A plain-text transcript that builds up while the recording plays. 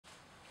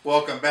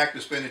Welcome back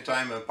to Spending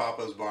Time in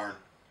Papa's Barn,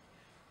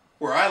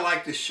 where I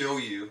like to show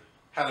you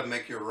how to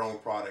make your own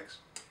products,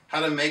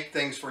 how to make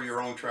things for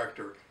your own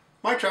tractor.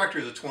 My tractor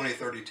is a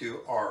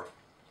 2032R,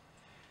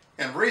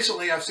 and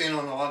recently I've seen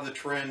on a lot of the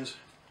trends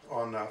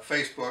on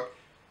Facebook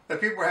that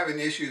people are having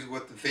issues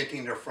with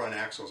venting their front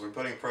axles or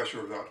putting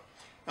pressure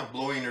and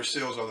blowing their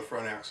seals on the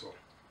front axle.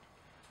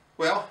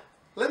 Well,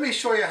 let me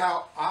show you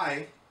how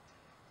I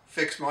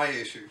fix my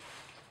issue.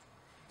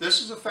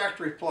 This is a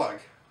factory plug.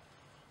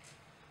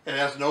 It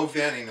has no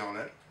venting on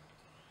it,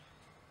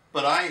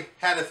 but I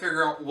had to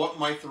figure out what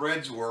my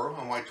threads were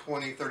on my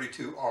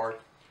 2032R.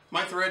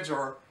 My threads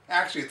are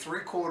actually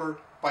 3/4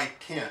 by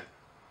 10.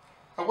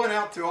 I went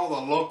out to all the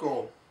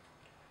local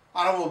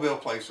automobile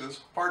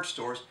places, parts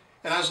stores,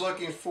 and I was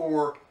looking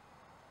for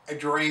a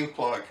drain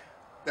plug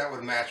that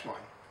would match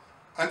mine.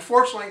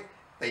 Unfortunately,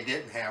 they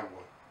didn't have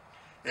one.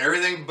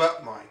 Everything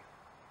but mine.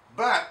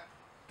 But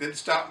didn't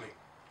stop me.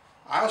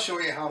 I'll show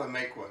you how to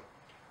make one.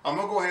 I'm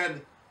going to go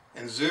ahead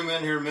and zoom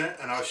in here a minute,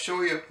 and I'll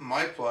show you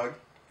my plug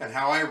and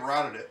how I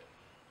routed it.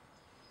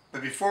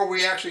 But before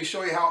we actually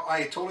show you how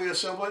I totally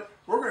assemble it,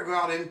 we're going to go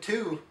out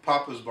into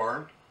Papa's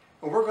barn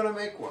and we're going to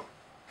make one.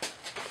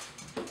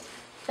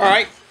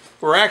 Alright,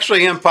 we're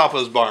actually in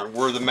Papa's barn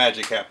where the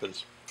magic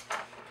happens.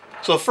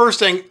 So the first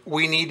thing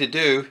we need to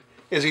do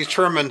is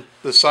determine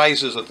the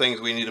sizes of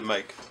things we need to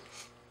make.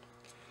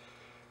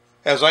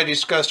 As I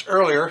discussed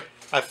earlier,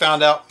 I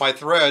found out my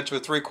threads were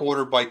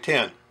 3/4 by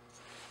 10.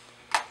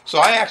 So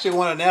I actually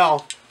want to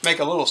now make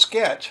a little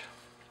sketch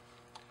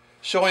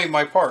showing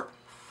my part,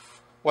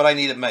 what I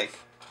need to make.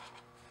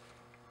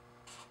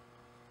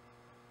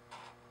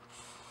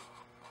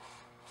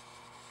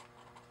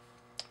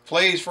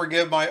 Please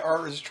forgive my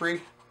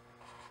artistry.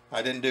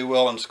 I didn't do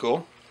well in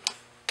school.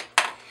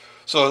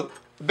 So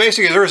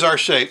basically there's our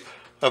shape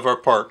of our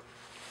part.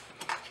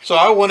 So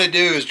all I want to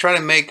do is try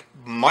to make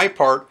my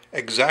part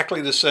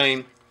exactly the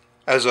same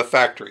as a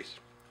factory's.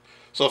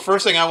 So the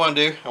first thing I want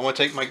to do, I want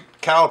to take my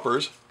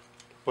calipers.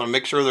 I want to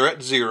make sure they're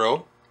at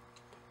 0,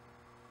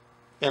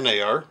 and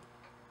they are.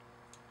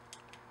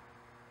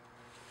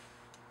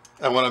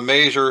 I want to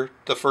measure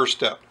the first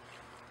step.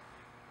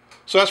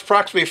 So that's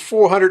approximately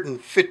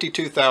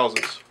 452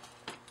 thousandths.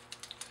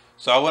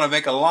 So I want to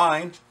make a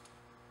line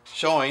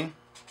showing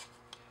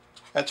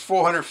that's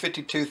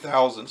 452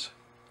 thousandths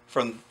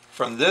from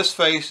this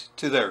face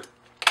to there.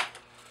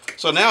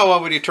 So now I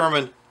want to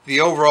determine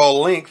the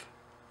overall length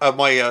of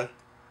my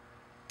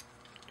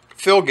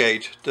fill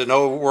gauge to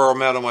know where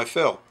I'm at on my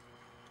fill.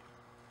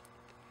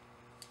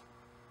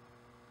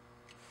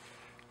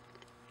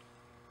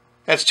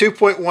 That's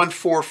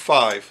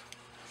 2.145.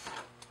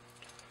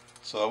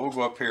 So we'll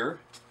go up here.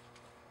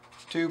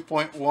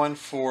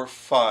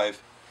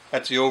 2.145.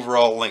 That's the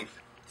overall length.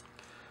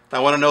 Now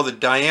I want to know the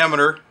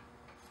diameter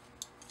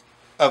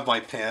of my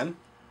pen.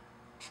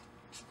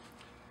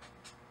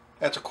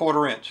 That's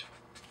 1/4 inch.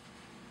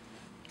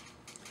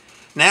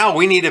 Now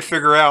we need to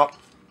figure out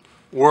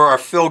where our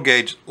fill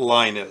gauge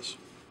line is.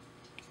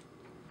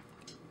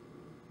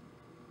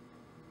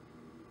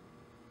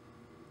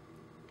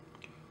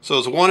 So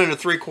it's 1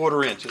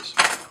 3/4 inches.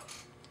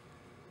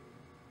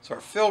 So our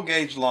fill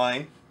gauge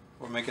line,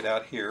 we'll make it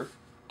out here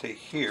to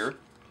here,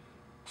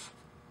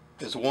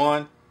 is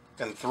 1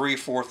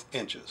 3/4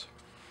 inches.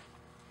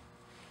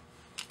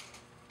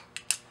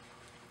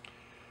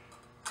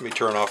 Let me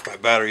turn off my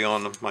battery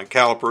on my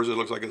calipers. It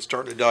looks like it's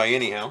starting to die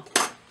anyhow.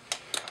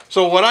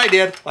 So what I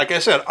did, like I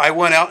said, I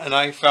went out and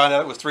I found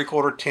out it was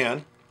 3/4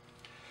 10.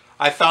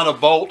 I found a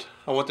bolt.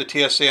 I went to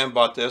TSC and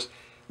bought this.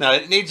 Now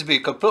it needs to be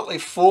completely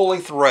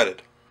fully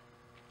threaded.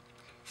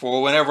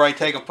 For whenever I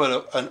take and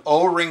put an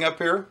O-ring up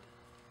here,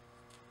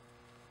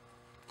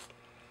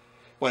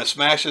 when it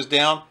smashes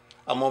down,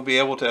 I'm going to be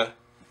able to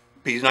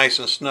be nice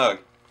and snug.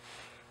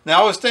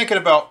 Now I was thinking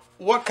about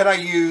what could I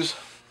use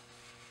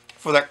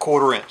for that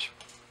 1/4 inch.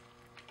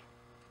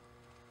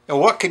 And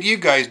what could you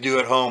guys do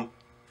at home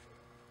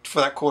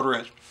for that 1/4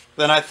 inch?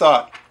 Then I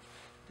thought,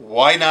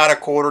 why not a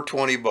 1/4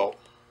 20 bolt?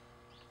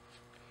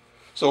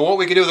 So what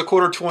we could do with a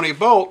 1/4 20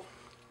 bolt,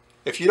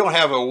 if you don't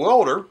have a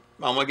welder,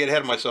 I'm going to get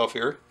ahead of myself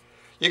here,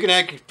 you can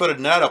actually put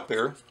a nut up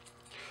there.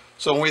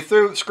 So when we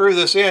screw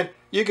this in,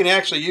 you can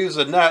actually use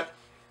the nut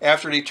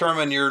after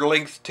determine your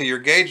length to your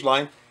gauge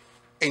line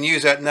and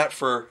use that nut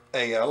for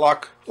a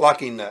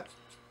locking nut.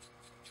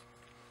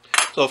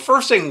 So the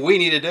first thing we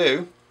need to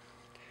do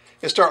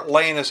is start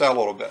laying this out a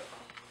little bit.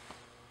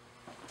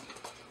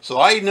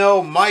 So I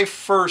know my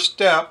first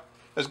step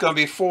is going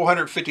to be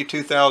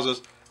 452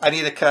 thousandths. I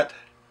need to cut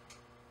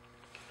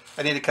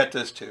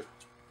this too.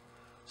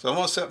 So I'm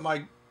going to set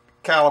my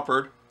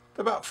caliper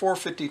to about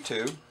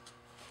 452.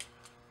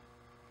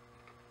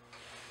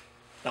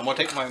 I'm going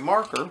to take my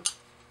marker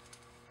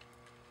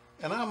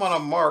and I'm going to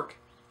mark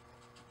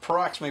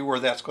approximately where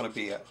that's going to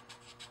be at.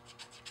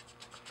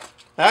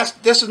 Now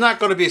this is not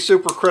going to be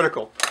super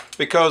critical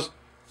because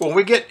when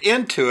we get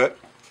into it,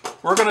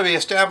 we're going to be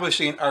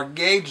establishing our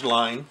gauge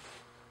line,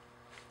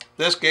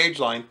 this gauge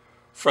line,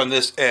 from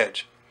this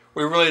edge.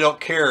 We really don't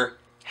care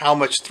how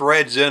much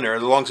thread's in there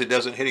as long as it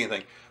doesn't hit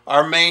anything.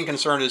 Our main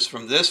concern is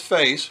from this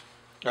face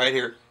right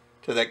here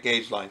to that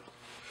gauge line.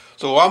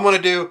 So what I'm going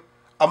to do,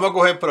 I'm going to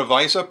go ahead and put a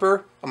vise up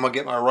here. I'm going to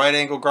get my right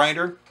angle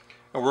grinder,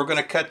 and we're going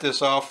to cut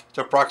this off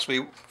to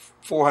approximately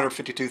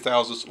 452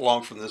 thousandths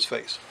long from this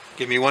face.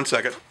 Give me 1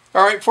 second.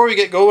 All right, before we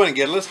get going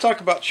again, let's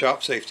talk about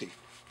shop safety.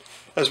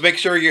 Let's make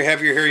sure you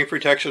have your hearing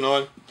protection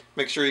on.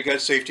 Make sure you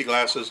got safety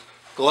glasses,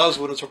 gloves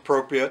when it's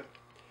appropriate.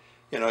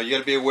 You know, you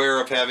got to be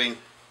aware of having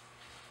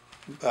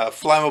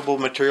flammable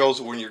materials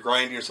when you're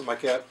grinding or something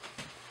like that.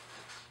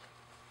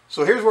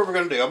 So here's what we're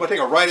going to do. I'm going to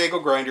take a right angle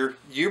grinder.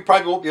 You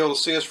probably won't be able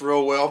to see us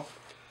real well.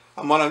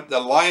 I'm going to,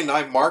 the line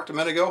I marked a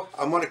minute ago,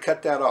 I'm going to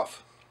cut that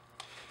off.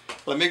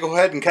 Let me go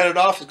ahead and cut it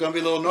off. It's going to be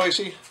a little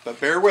noisy, but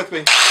bear with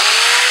me.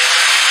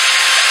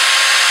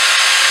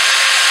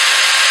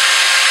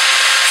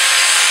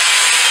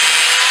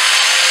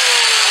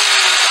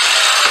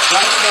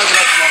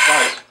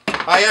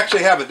 I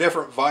actually have a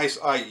different vise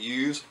I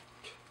use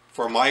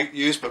for my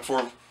use, but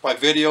for my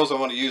videos I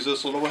want to use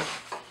this little one.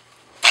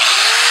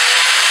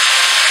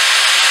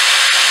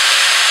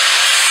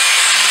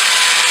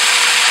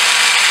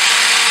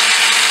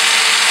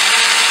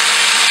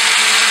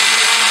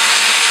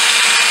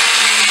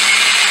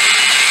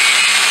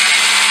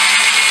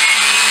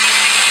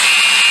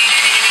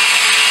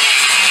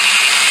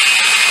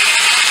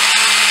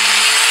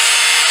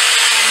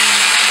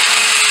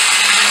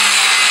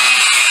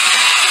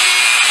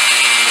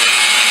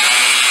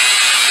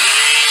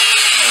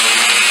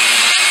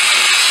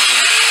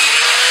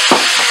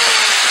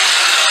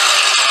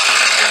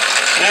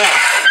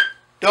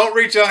 Don't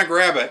reach down and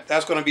grab it.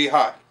 That's going to be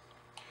hot.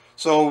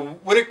 So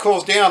when it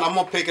cools down, I'm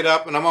going to pick it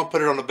up and I'm going to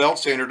put it on the belt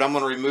sander. I'm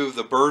going to remove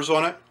the burrs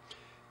on it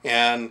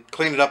and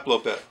clean it up a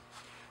little bit.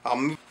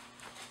 I'll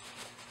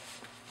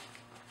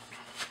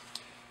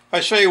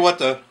show you what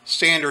the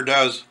sander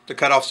does to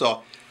cut off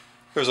saw.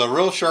 There's a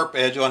real sharp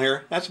edge on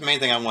here. That's the main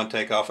thing I want to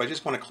take off. I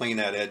just want to clean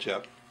that edge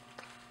up.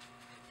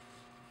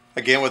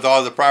 Again, with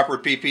all the proper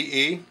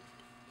PPE.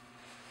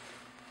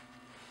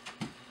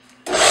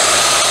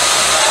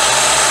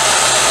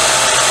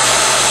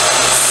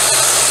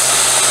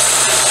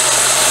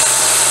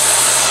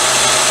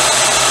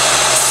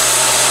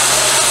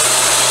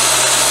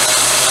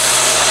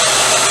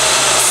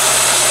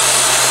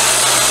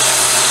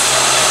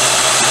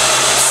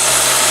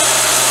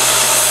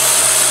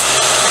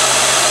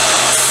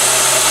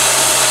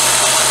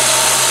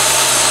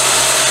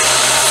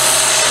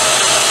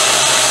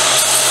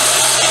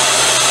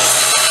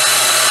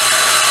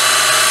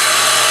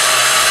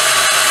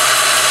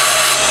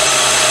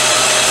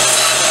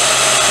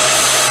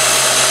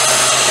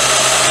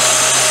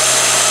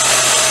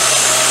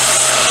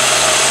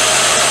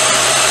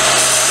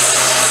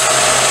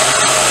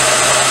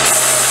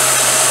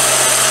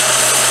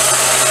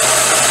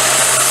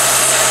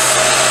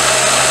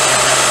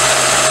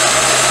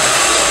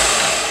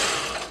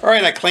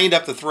 Alright, I cleaned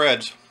up the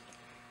threads.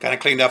 Kind of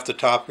cleaned off the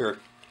top here.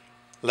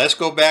 Let's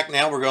go back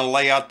now. We're going to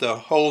lay out the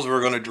holes we're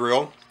going to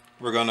drill.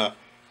 We're going to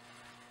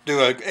do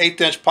an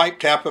 1/8 inch pipe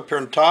tap up here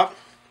on the top.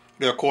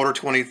 Do a 1/4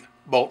 20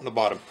 bolt in the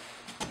bottom.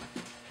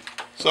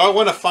 So I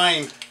want to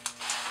find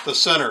the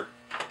center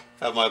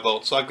of my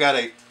bolt. So I've got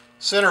a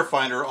center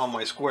finder on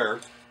my square,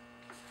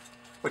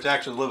 which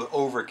actually is a little bit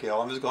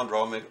overkill. I'm just going to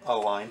draw a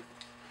line.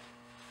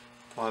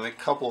 I want to make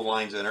a couple of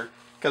lines in there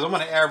because I'm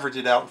going to average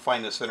it out and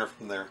find the center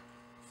from there.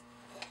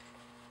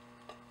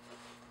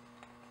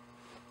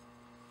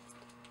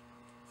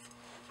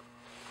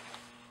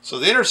 So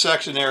the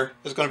intersection there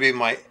is going to be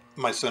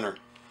my center.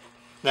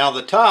 Now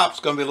the top's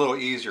going to be a little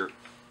easier.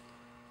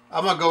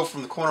 I'm going to go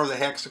from the corner of the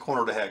hex to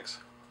corner of the hex.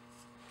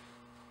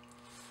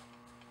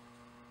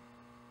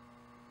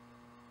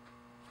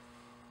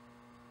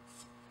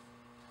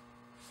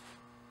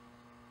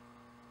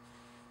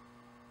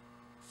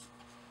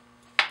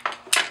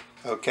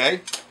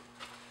 Okay.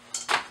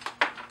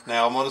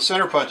 Now I'm going to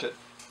center punch it.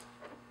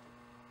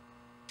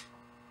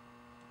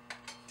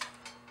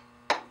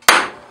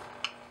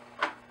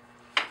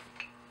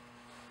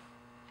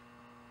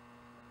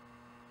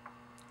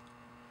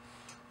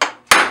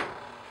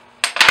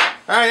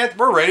 Alright,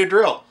 we're ready to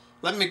drill.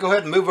 Let me go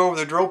ahead and move over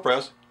the drill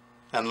press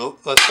and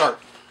let's start.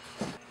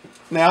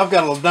 Now I've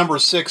got a number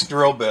 6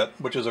 drill bit,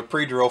 which is a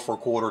pre-drill for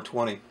 1/4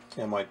 20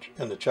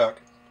 in the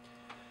chuck.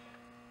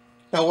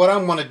 Now what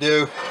I'm going to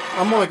do,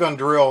 I'm only going to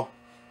drill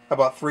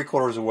about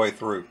 3/4 of the way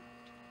through.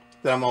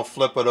 Then I'm going to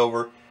flip it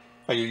over.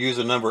 I use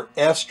a number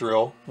S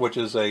drill, which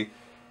is a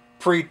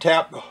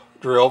pre-tap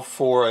drill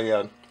for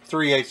a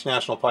 3/8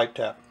 National Pipe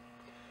Tap.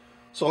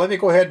 So let me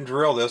go ahead and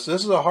drill this.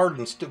 This is a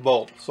hardened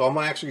bolt, so I'm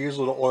going to actually use a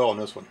little oil on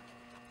this one.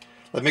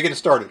 Let me get it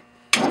started.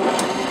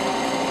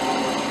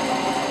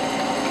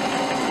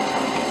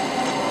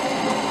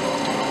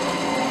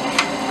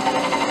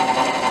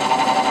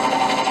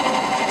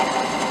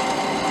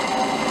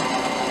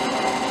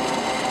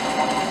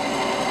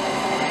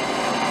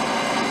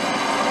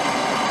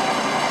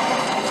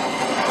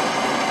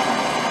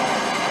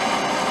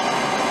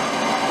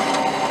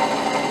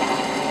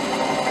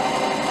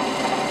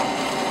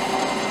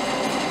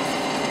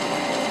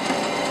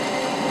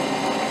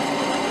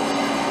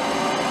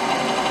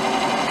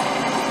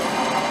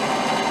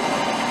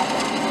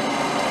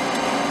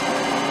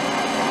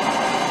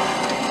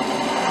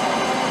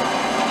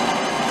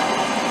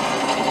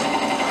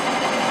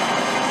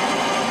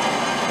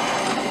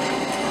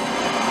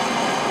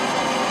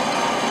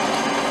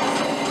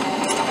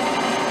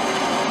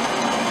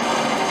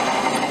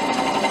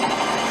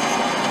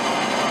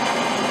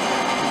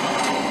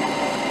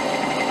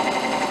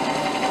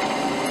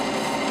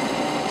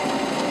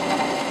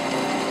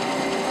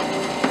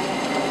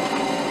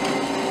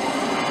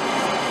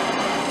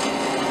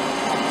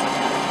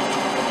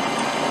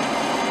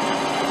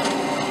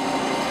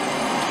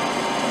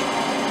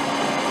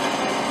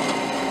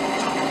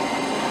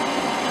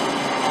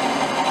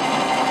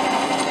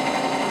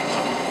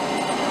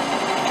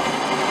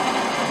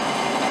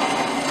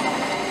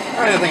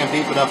 Alright, I think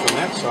I'm deep enough on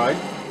that side.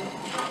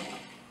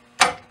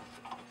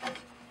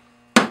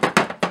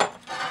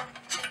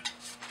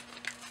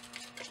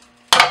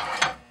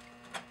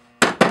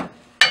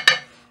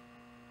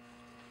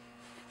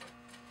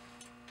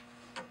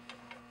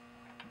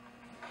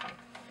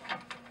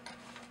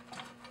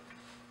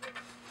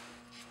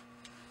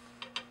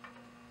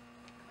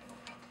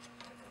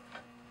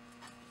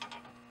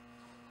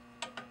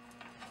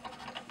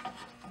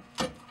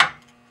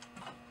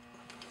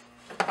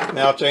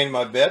 Now I'll change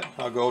my bit.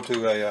 I'll go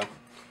to a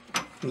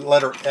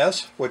letter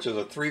S, which is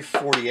a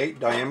 3/48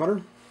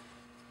 diameter.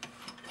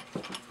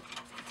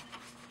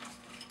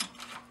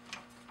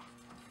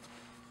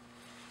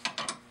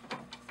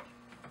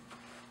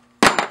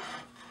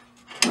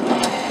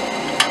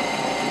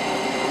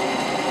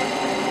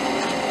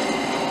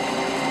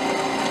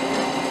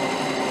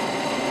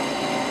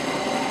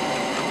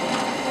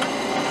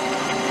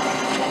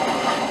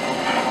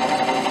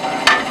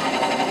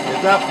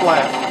 It's not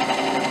flat.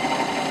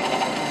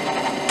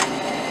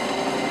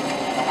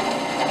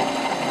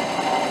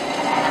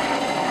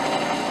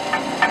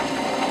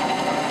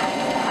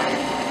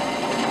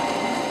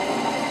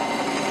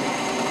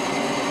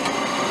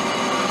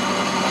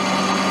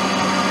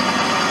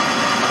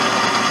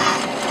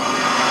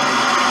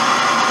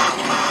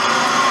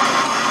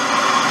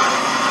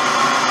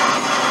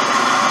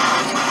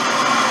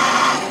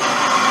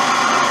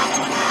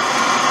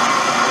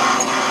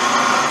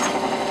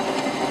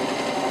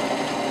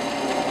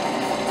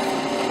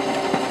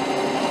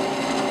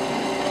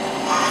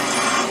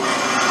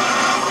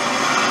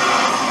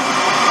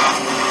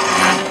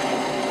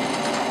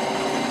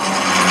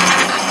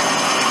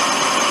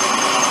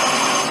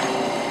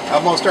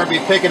 I'm going to start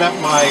picking up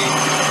my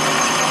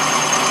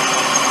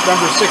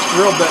number 6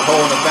 drill bit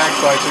hole in the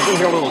backside, so you'll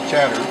hear a little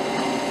chatter.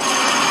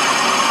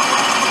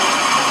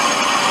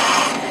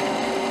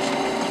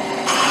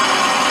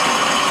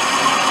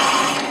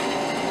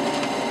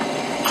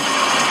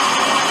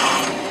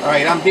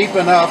 Alright, I'm deep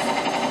enough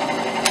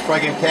so I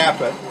can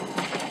tap it.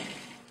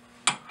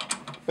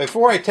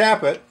 Before I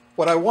tap it,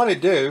 what I want to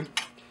do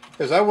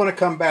is I want to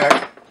come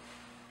back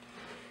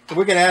and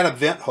we can add a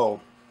vent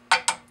hole.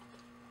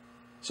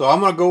 So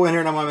I'm going to go in here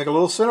and I'm going to make a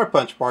little center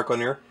punch mark on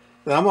there.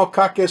 Then I'm going to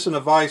cock this in a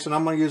vise and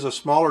I'm going to use a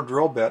smaller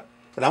drill bit.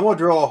 And I'm going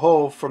to drill a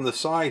hole from the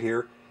side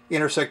here,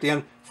 intersect the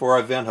end for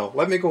a vent hole.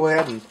 Let me go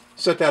ahead and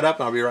set that up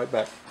and I'll be right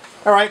back.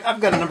 Alright,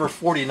 I've got a number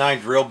 49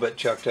 drill bit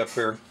chucked up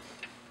here.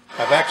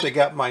 I've actually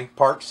got my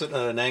part sitting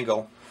at an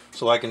angle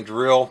so I can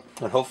drill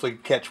and hopefully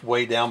catch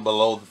way down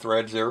below the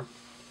threads there.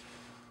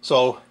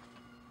 So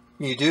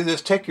when you do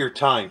this, take your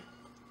time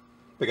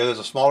because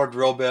it's a smaller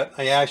drill bit.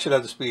 Yeah, I should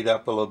have to speed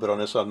up a little bit on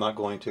this, so I'm not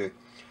going to.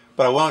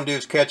 What I want to do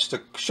is catch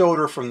the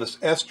shoulder from this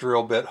S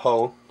drill bit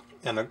hole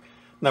and a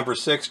number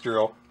 6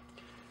 drill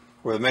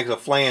where it makes a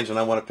flange, and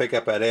I want to pick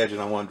up that edge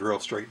and I want to drill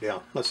straight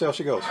down. Let's see how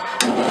she goes.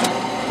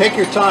 Take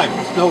your time,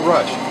 it's no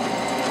rush.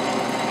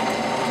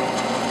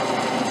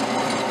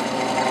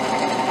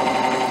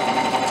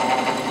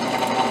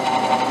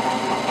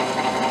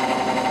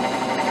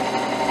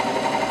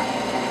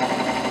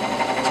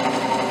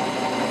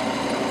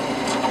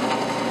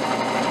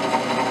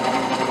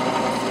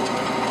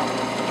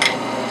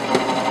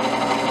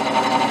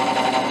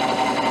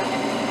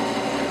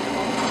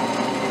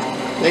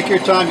 Take your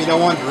time. You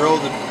don't want to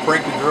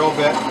break the drill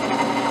bit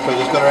because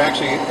it's going to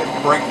actually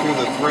break through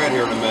the thread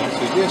here in a minute.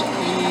 So just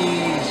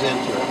ease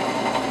into it.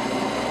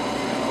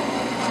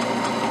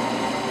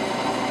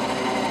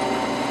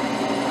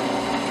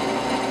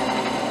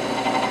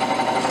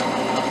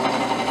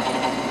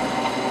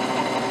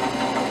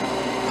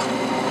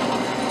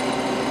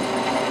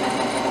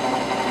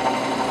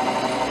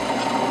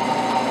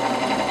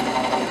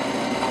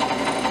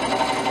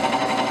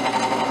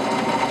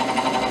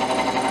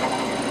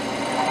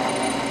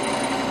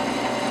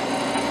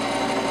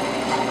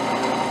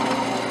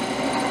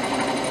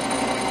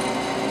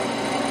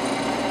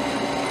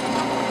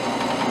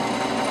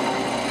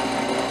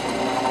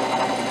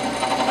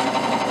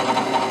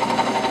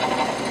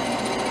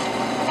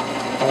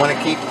 I want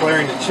to keep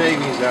clearing the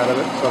shavings out of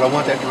it, so I don't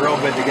want that drill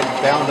bit to get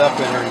bound up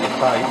in there and get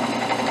tight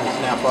and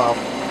snap off.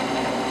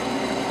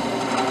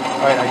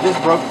 Alright, I just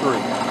broke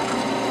through.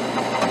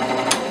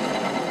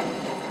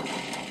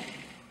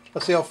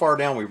 Let's see how far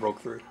down we broke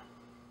through.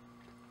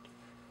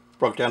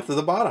 Broke down through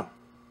the bottom.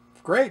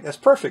 Great, that's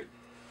perfect.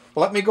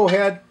 Well, let me go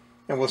ahead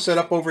and we'll set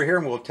up over here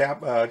and we'll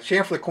tap,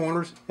 chamfer the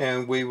corners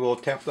and we will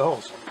tap the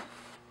holes.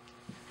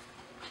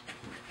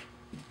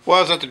 While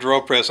I was at the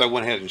drill press, I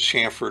went ahead and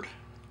chamfered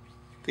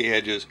the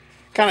edges.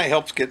 Kind of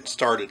helps get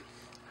started.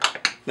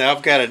 Now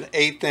I've got an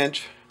 1/8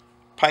 inch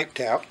pipe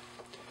tap,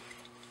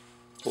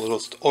 a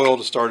little oil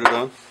to start it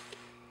on.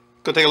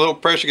 Gonna take a little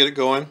pressure to get it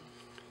going,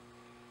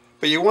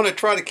 but you want to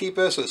try to keep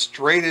this as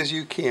straight as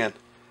you can,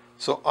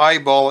 so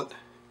eyeball it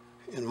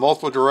in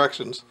multiple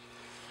directions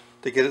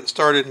to get it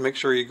started and make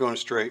sure you're going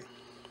straight.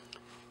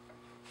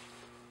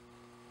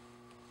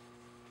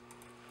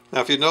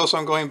 Now if you notice,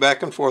 I'm going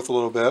back and forth a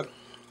little bit.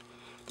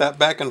 That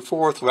back and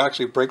forth will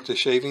actually break the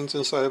shavings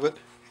inside of it.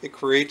 It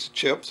creates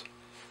chips,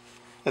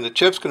 and the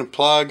chips can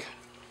plug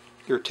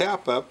your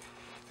tap up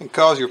and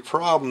cause you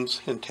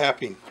problems in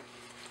tapping.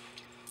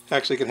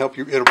 Actually, it can help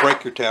you, it'll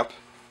break your tap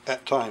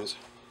at times,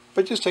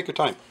 but just take your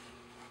time.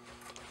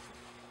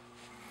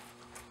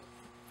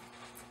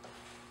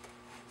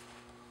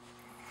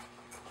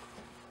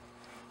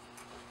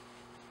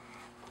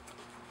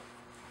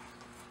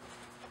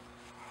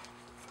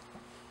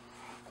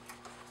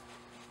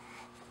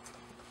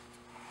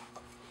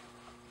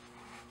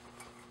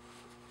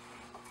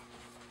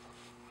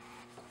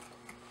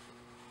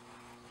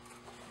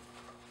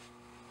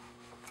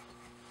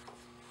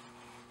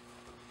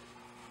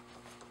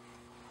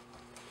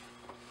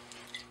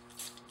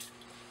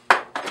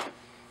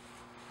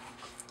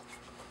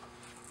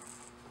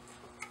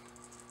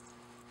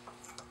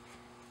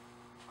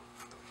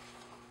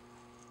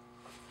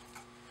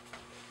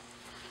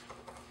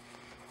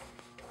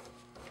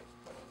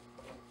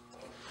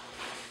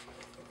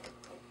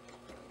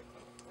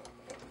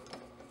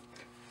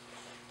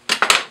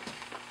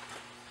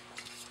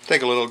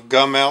 Take a little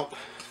gum out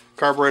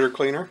carburetor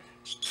cleaner,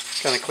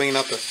 kind of clean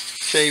up the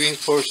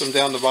shavings, push them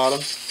down the bottom.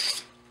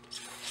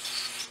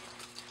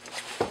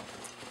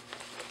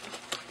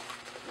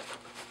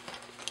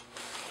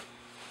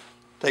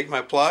 Take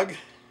my plug,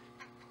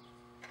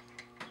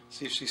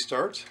 see if she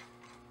starts.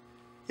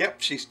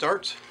 Yep, she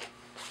starts.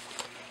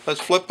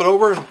 Let's flip it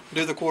over and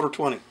do the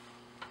 1/4-20.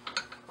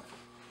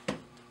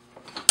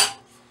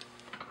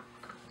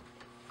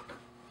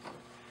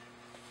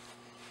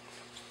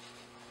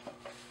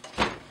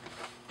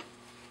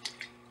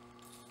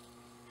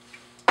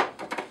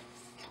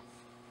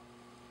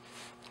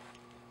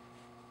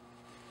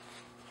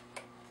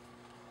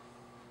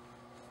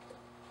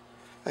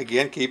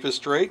 Again, keep it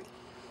straight.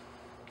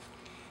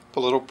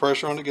 Put a little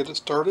pressure on to get it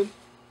started.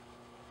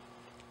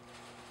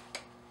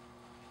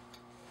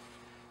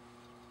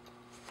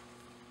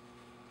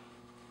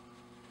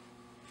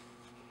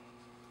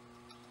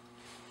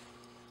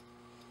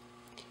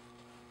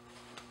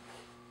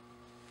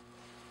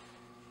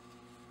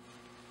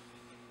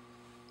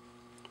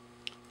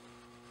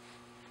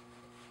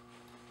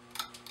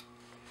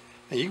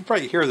 And you can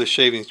probably hear the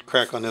shavings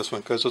crack on this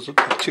one because it's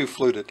too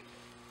fluted.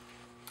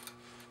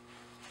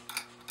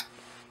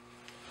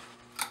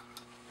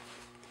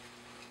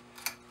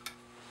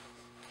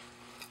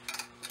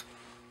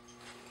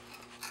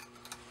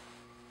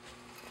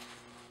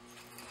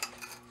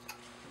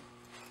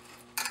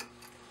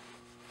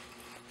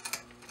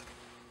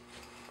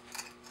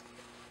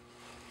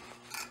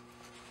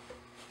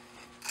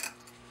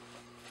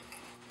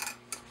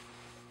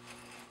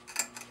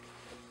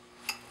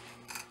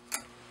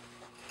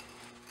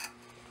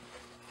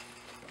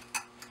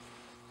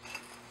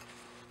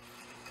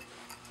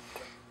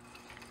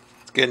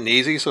 Getting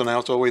easy, so now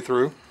it's all the way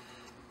through.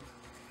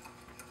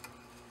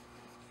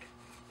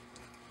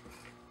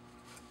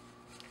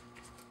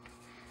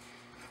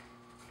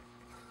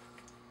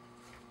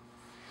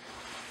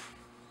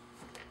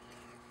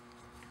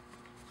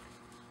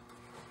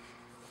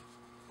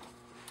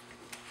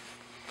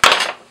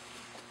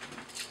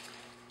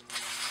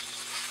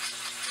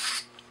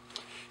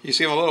 You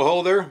see my little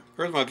hole there?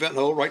 There's my vent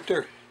hole right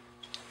there.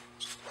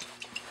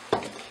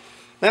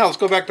 Now let's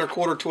go back to our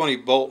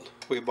 1/4-20 bolt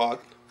we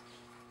bought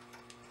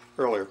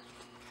earlier.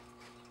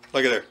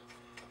 Look at there.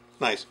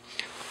 Nice.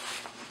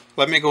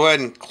 Let me go ahead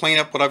and clean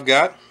up what I've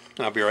got,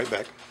 and I'll be right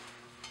back.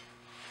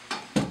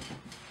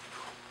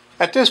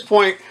 At this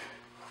point,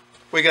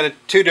 we got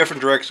two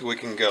different directions we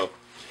can go.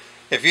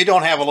 If you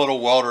don't have a little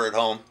welder at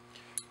home,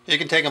 you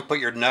can take and put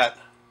your nut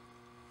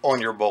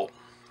on your bolt.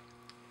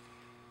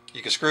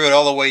 You can screw it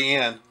all the way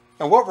in.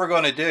 And what we're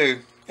going to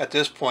do at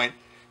this point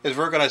is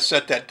we're going to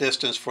set that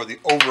distance for the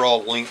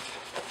overall length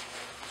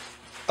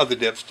of the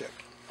dipstick.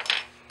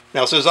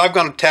 Now, since I'm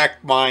going to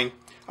tack mine,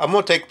 I'm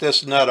going to take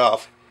this nut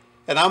off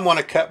and I'm going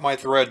to cut my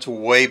threads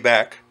way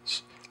back.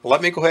 Let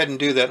me go ahead and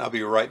do that and I'll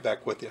be right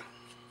back with you.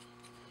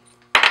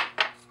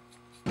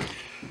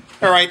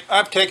 Alright,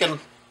 I've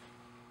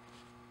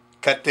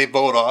cut the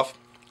bolt off.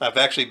 I've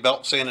actually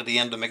belt sanded the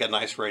end to make a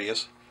nice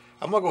radius.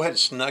 I'm going to go ahead and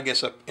snug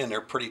this up in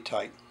there pretty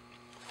tight.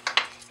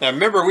 Now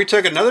remember, we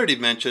took another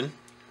dimension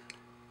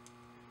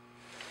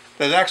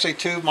that's actually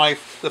to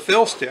the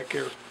fill stick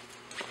here.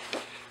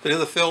 To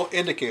the fill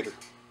indicator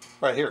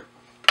right here.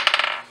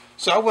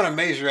 So I want to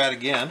measure that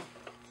again.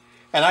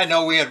 And I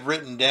know we had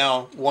written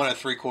down 1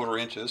 3/4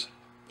 inches.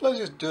 Let's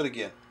just do it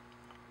again.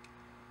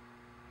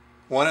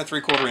 1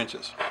 3/4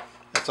 inches.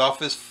 That's off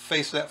this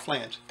face of that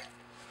flange.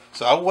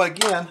 So I want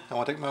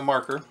to take my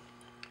marker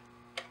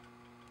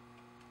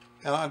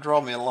and I'll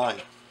draw me a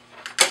line.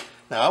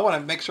 Now I want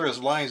to make sure this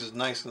line is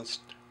nice and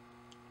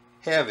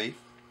heavy,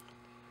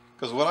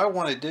 because what I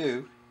want to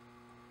do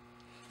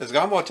is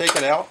I'm going to take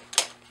it out.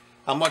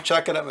 I'm going to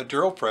chuck it up my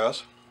drill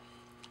press.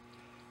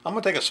 I'm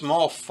going to take a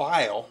small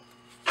file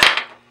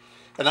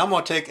and I'm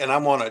going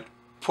to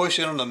push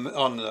it on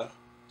the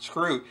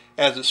screw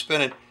as it's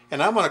spinning,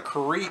 and I'm going to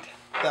create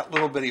that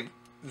little bitty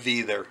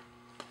V there.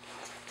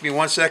 Give me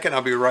 1 second,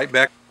 I'll be right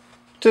back.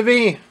 To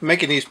me,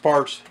 making these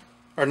parts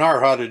are not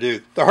hard to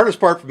do. The hardest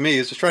part for me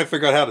is to try to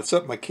figure out how to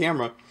set my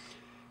camera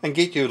and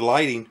get you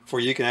lighting for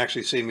you can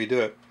actually see me do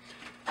it.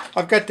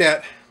 I've got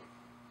that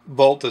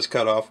bolt that's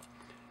cut off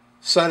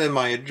set in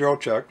my drill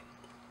chuck,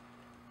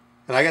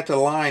 and I got the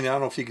line. I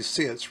don't know if you can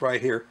see it, it's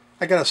right here.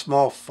 I got a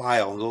small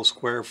file, a little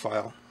square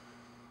file.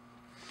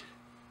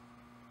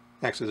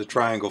 Actually, it's a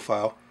triangle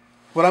file.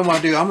 What I'm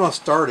going to do, I'm going to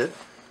start it.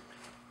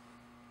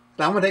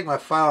 Now I'm going to take my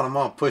file and I'm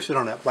going to push it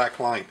on that black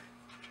line.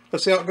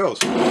 Let's see how it goes.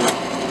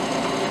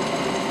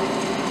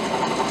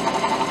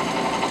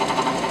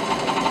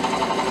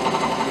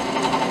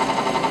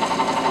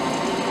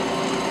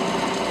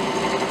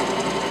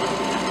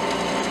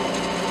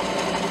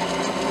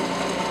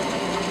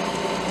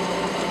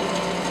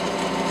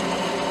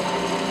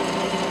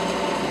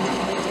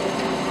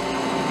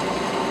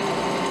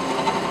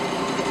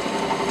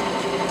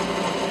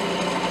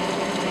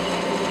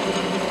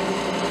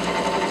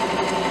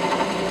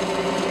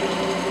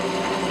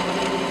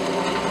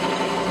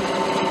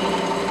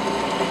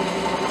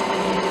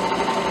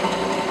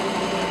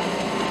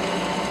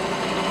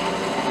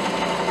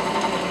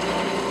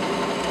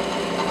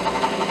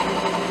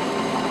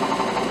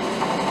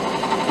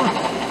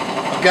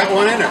 Got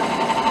one in there.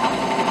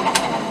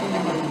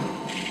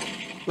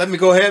 Let me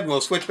go ahead and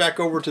we'll switch back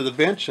over to the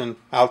bench, and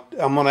I'm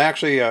going to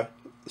actually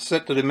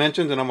set the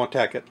dimensions and I'm going to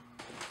tack it.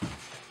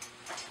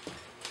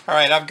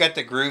 Alright, I've got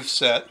the groove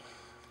set.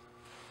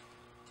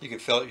 You can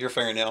feel it with your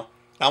fingernail.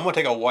 Now I'm going to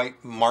take a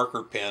white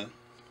marker pen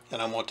and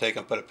I'm going to take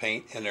and put a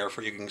paint in there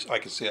for I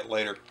can see it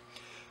later.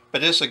 But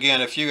this, again,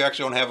 if you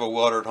actually don't have a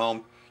welder at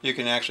home, you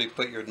can actually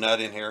put your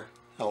nut in here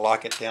and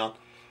lock it down.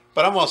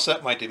 But I'm going to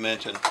set my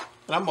dimension.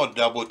 And I'm going to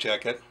double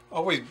check it.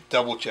 Always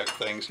double check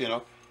things, you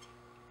know.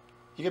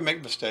 You can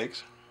make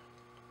mistakes.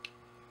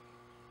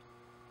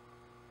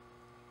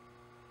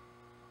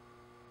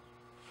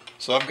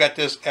 So I've got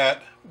this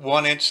at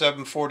 1 inch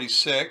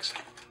 7/46.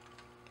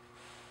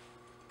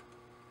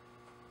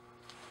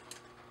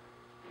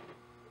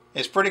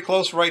 It's pretty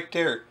close right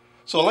there.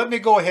 So let me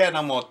go ahead and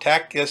I'm going to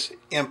tack this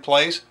in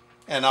place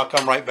and I'll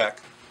come right back.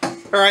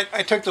 Alright,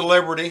 I took the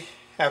liberty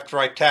after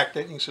I tacked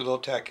it. You can see a little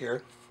tack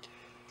here.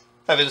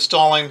 Of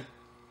installing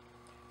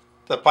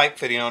the pipe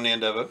fitting on the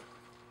end of it.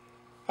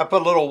 I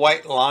put a little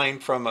white line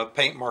from a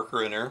paint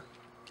marker in there.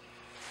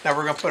 Now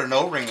we're going to put an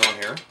O-ring on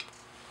here.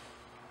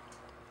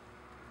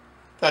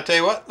 I'll tell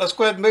you what, let's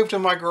go ahead and move to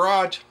my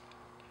garage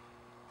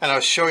and I'll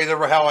show you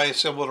how I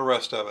assemble the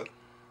rest of it.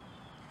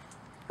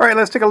 Alright,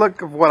 let's take a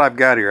look at what I've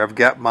got here. I've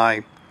got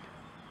my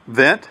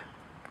vent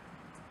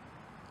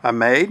I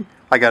made.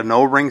 I got an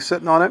O-ring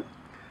sitting on it.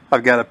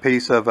 I've got a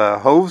piece of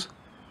hose.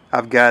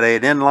 I've got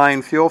an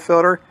inline fuel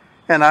filter.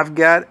 And I've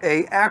got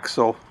a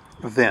axle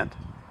vent.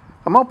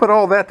 I'm going to put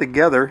all that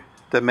together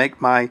to make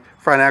my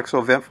front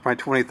axle vent for my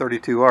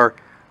 2032R.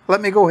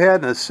 Let me go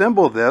ahead and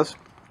assemble this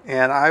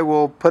and I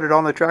will put it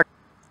on the tractor.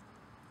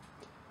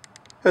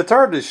 It's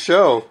hard to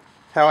show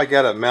how I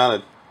got it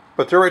mounted,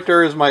 but right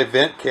there is my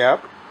vent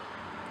cap.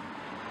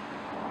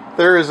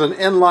 There is an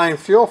inline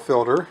fuel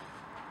filter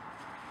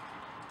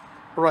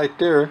right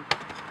there,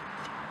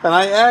 and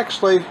I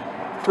actually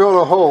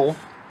drilled a hole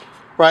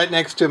right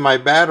next to my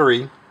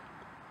battery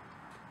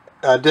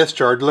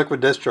discharge, liquid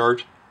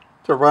discharge,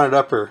 to run it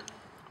up here.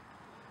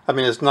 I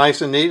mean, it's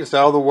nice and neat. It's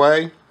out of the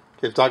way.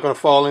 It's not going to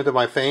fall into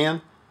my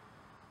fan.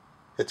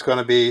 It's going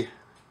to be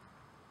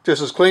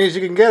just as clean as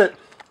you can get it.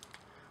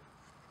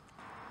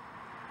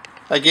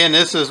 Again,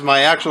 this is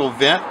my actual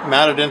vent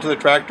mounted into the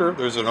tractor.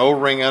 There's an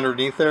O-ring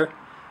underneath there.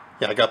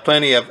 Yeah, I got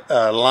plenty of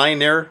line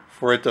there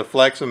for it to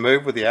flex and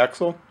move with the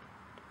axle.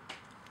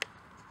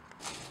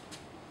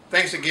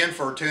 Thanks again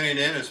for tuning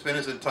in and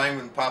spending some time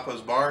in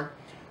Papa's Barn.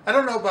 I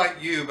don't know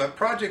about you, but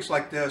projects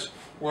like this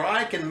where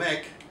I can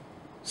make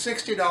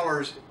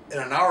 $60 in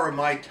an hour of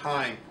my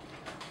time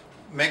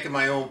making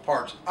my own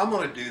parts, I'm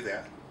going to do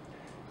that.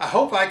 I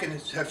hope I can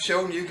have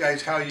shown you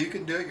guys how you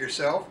can do it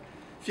yourself.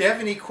 If you have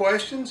any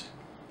questions,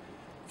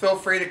 feel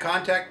free to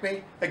contact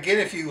me. Again,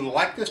 if you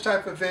like this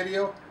type of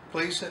video,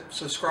 please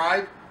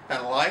subscribe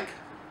and like.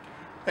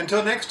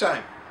 Until next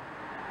time,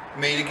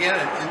 meet again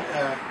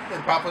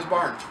in Papa's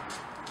Barn.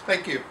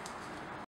 Thank you.